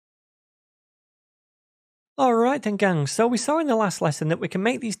Alright then gang, so we saw in the last lesson that we can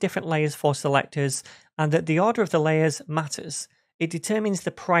make these different layers for selectors and that the order of the layers matters. It determines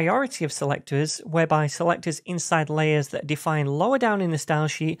the priority of selectors, whereby selectors inside layers that are defined lower down in the style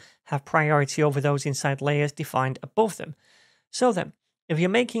sheet have priority over those inside layers defined above them. So then, if you're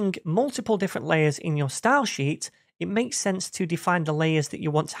making multiple different layers in your style sheet, it makes sense to define the layers that you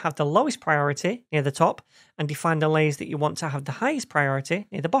want to have the lowest priority near the top and define the layers that you want to have the highest priority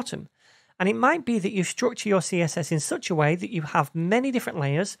near the bottom. And it might be that you structure your CSS in such a way that you have many different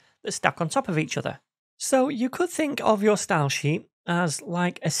layers that stack on top of each other. So you could think of your style sheet as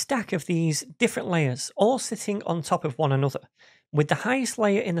like a stack of these different layers all sitting on top of one another, with the highest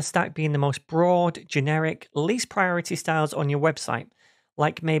layer in the stack being the most broad, generic, least priority styles on your website,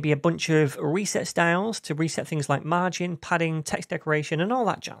 like maybe a bunch of reset styles to reset things like margin, padding, text decoration, and all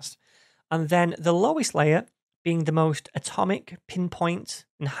that jazz. And then the lowest layer being the most atomic, pinpoint,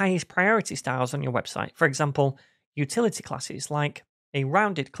 and highest priority styles on your website. For example, utility classes like a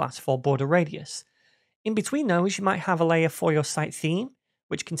rounded class for border radius. In between those, you might have a layer for your site theme,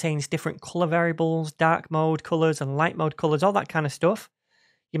 which contains different color variables, dark mode colors and light mode colors, all that kind of stuff.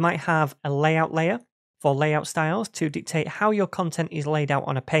 You might have a layout layer for layout styles to dictate how your content is laid out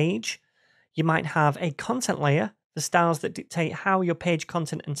on a page. You might have a content layer for styles that dictate how your page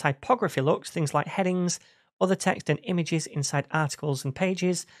content and typography looks, things like headings, other text and images inside articles and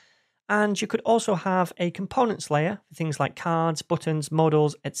pages. And you could also have a components layer for things like cards, buttons,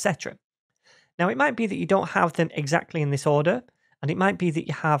 modals, etc. Now, it might be that you don't have them exactly in this order, and it might be that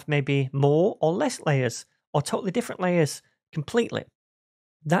you have maybe more or less layers, or totally different layers completely.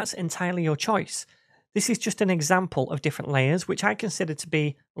 That's entirely your choice. This is just an example of different layers, which I consider to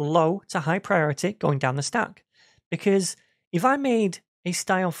be low to high priority going down the stack. Because if I made a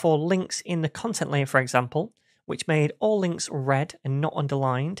style for links in the content layer, for example, which made all links red and not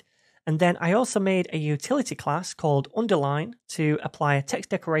underlined, and then I also made a utility class called underline to apply a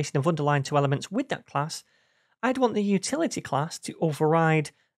text decoration of underline to elements with that class, I'd want the utility class to override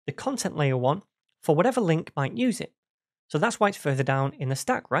the content layer one for whatever link might use it. So that's why it's further down in the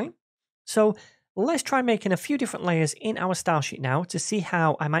stack, right? So let's try making a few different layers in our style sheet now to see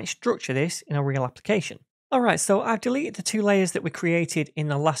how I might structure this in a real application. Alright, so I've deleted the two layers that we created in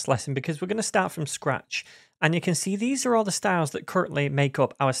the last lesson because we're going to start from scratch. And you can see these are all the styles that currently make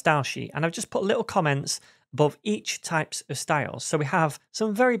up our style sheet. And I've just put little comments above each types of styles. So we have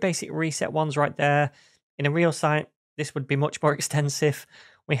some very basic reset ones right there. In a real site, this would be much more extensive.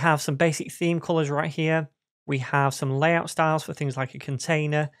 We have some basic theme colors right here. We have some layout styles for things like a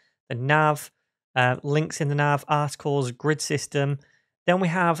container, the nav, links in the nav, articles, grid system. Then we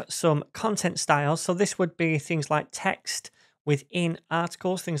have some content styles. So this would be things like text within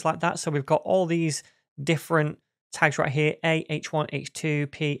articles, things like that. So we've got all these different tags right here, A, H1,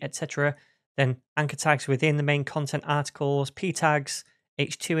 H2, P, etc. Then anchor tags within the main content articles, P tags,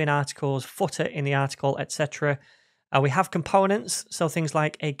 H2 in articles, footer in the article, etc. We have components, so things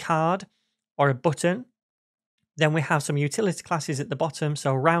like a card or a button. Then we have some utility classes at the bottom,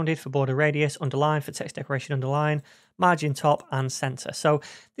 so rounded for border radius, underline for text decoration underline, margin top, and center. So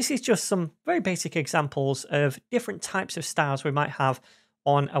this is just some very basic examples of different types of styles we might have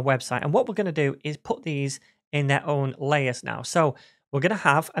on a website. And what we're going to do is put these in their own layers now. So we're going to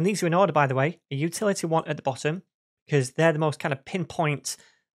have, and these are in order, by the way, a utility one at the bottom, because they're the most kind of pinpoint,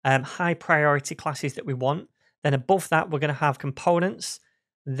 high priority classes that we want. Then above that, we're going to have components.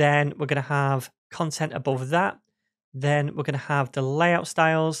 Then we're going to have content above that. Then we're going to have the layout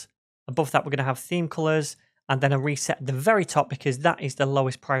styles. Above that, we're going to have theme colors, and then a reset at the very top because that is the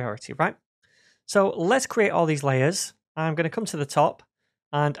lowest priority, right? So let's create all these layers. I'm going to come to the top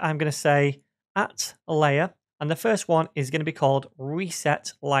and I'm going to say at layer. And the first one is going to be called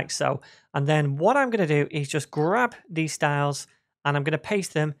reset like so. And then what I'm going to do is just grab these styles and I'm going to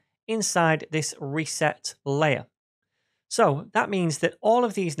paste them inside this reset layer. So that means that all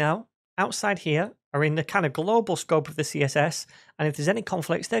of these now outside here are in the kind of global scope of the CSS. And if there's any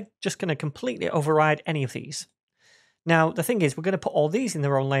conflicts, they're just going to completely override any of these. Now, the thing is, we're going to put all these in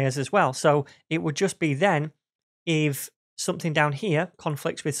their own layers as well. So it would just be then if something down here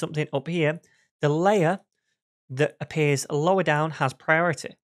conflicts with something up here, the layer that appears lower down has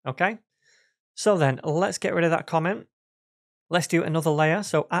priority. Okay. So then let's get rid of that comment. Let's do another layer.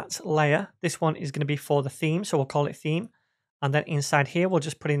 So at layer, this one is going to be for the theme. So we'll call it theme. And then inside here, we'll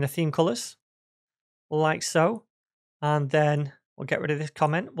just put in the theme colors like so. And then we'll get rid of this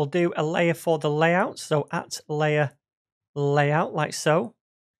comment. We'll do a layer for the layout. So at layer layout like so.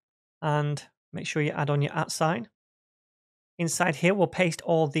 And make sure you add on your @ sign. Inside here, we'll paste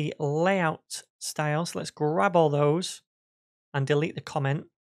all the layout styles. Let's grab all those and delete the comment.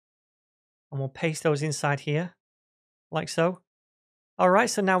 And we'll paste those inside here, like so. All right,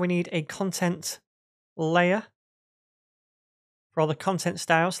 so now we need a content layer for all the content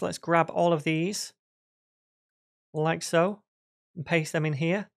styles. So let's grab all of these, like so, and paste them in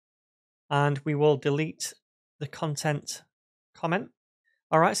here. And we will delete the content comment.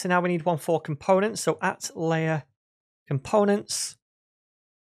 All right, so now we need one for components. So at layer components,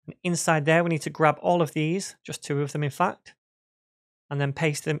 and inside there, we need to grab all of these, just 2 of them, in fact, and then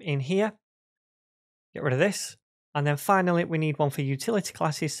paste them in here. Get rid of this. And then finally, we need one for utility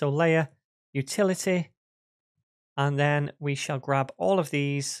classes. So layer utility, and then we shall grab all of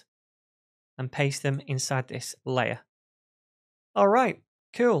these and paste them inside this layer. All right,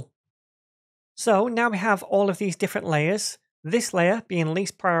 cool. So now we have all of these different layers. This layer being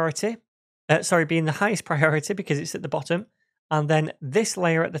least priority, being the highest priority because it's at the bottom, and then this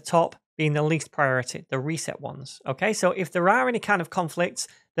layer at the top being the least priority, the reset ones. Okay, so if there are any kind of conflicts,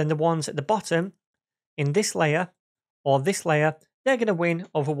 then the ones at the bottom in this layer or this layer, they're going to win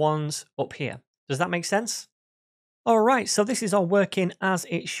over ones up here. Does that make sense? All right, so this is all working as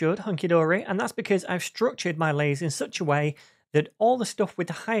it should, hunky-dory, and that's because I've structured my layers in such a way that all the stuff with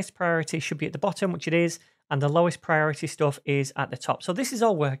the highest priority should be at the bottom, which it is, and the lowest priority stuff is at the top. So this is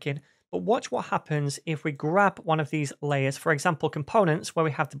all working, but watch what happens if we grab one of these layers, for example, components, where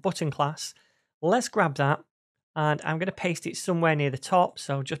we have the button class. Let's grab that, and I'm going to paste it somewhere near the top,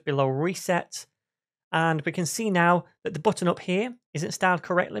 so just below reset. And we can see now that the button up here isn't styled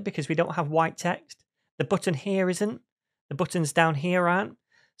correctly because we don't have white text. The button here isn't. The buttons down here aren't.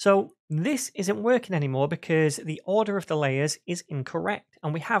 So this isn't working anymore because the order of the layers is incorrect.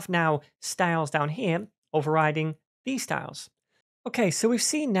 And we have now styles down here overriding these styles. Okay, so we've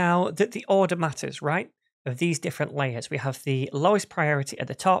seen now that the order matters, right? Of these different layers. We have the lowest priority at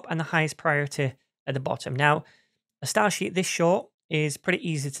the top and the highest priority at the bottom. Now, a style sheet this short is pretty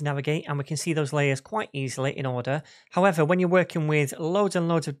easy to navigate, and we can see those layers quite easily in order. However, when you're working with loads and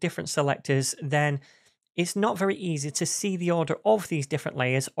loads of different selectors, then it's not very easy to see the order of these different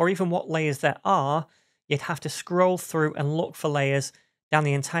layers, or even what layers there are. You'd have to scroll through and look for layers down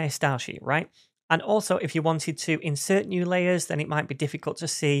the entire style sheet, right? And also, if you wanted to insert new layers, then it might be difficult to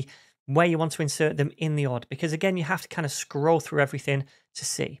see where you want to insert them in the order, because again, you have to kind of scroll through everything to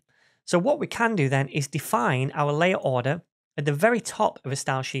see. So what we can do then is define our layer order at the very top of a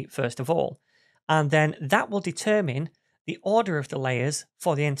style sheet first of all, and then that will determine the order of the layers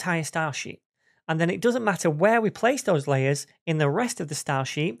for the entire style sheet. And then it doesn't matter where we place those layers in the rest of the style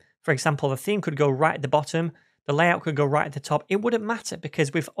sheet. For example, the theme could go right at the bottom, the layout could go right at the top. It wouldn't matter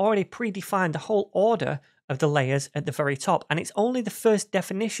because we've already predefined the whole order of the layers at the very top, and it's only the first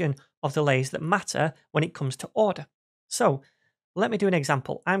definition of the layers that matter when it comes to order. So let me do an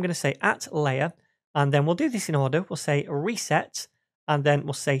example. I'm going to say at layer, and then we'll do this in order. We'll say reset, and then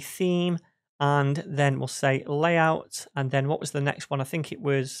we'll say theme, and then we'll say layout, and then what was the next one? I think it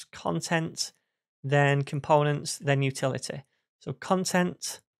was content, then components, then utility. So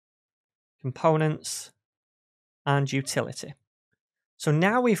content, components, and utility. So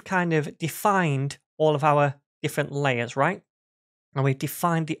now we've kind of defined all of our different layers, right? And we've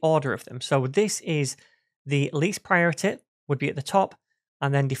defined the order of them. So this is the least priority, would be at the top,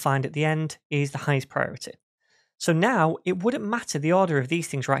 and then defined at the end is the highest priority. So now it wouldn't matter the order of these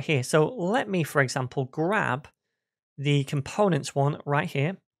things right here. So let me, for example, grab the components one right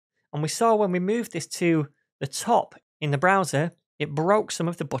here. And we saw when we moved this to the top in the browser, it broke some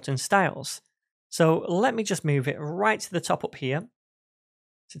of the button styles. So let me just move it right to the top up here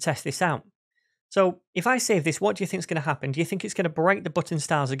to test this out. So if I save this, what do you think is going to happen? Do you think it's going to break the button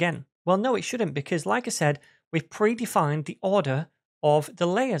styles again? Well, no, it shouldn't, because like I said, we've predefined the order of the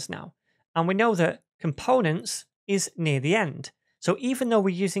layers now. And we know that components is near the end. So even though we're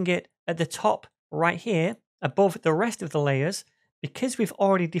using it at the top right here, above the rest of the layers, because we've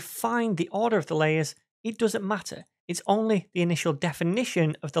already defined the order of the layers, it doesn't matter. It's only the initial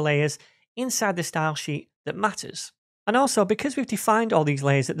definition of the layers inside the style sheet that matters. And also, because we've defined all these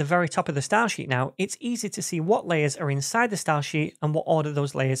layers at the very top of the style sheet now, it's easy to see what layers are inside the style sheet and what order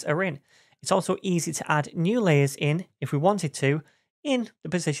those layers are in. It's also easy to add new layers in, if we wanted to, in the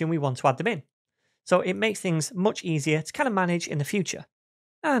position we want to add them in. So it makes things much easier to kind of manage in the future.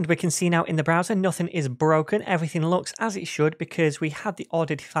 And we can see now in the browser, nothing is broken. Everything looks as it should because we had the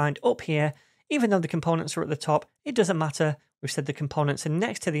order defined up here. Even though the components are at the top, it doesn't matter. We've said the components are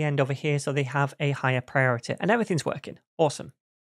next to the end over here, so they have a higher priority, and everything's working. Awesome.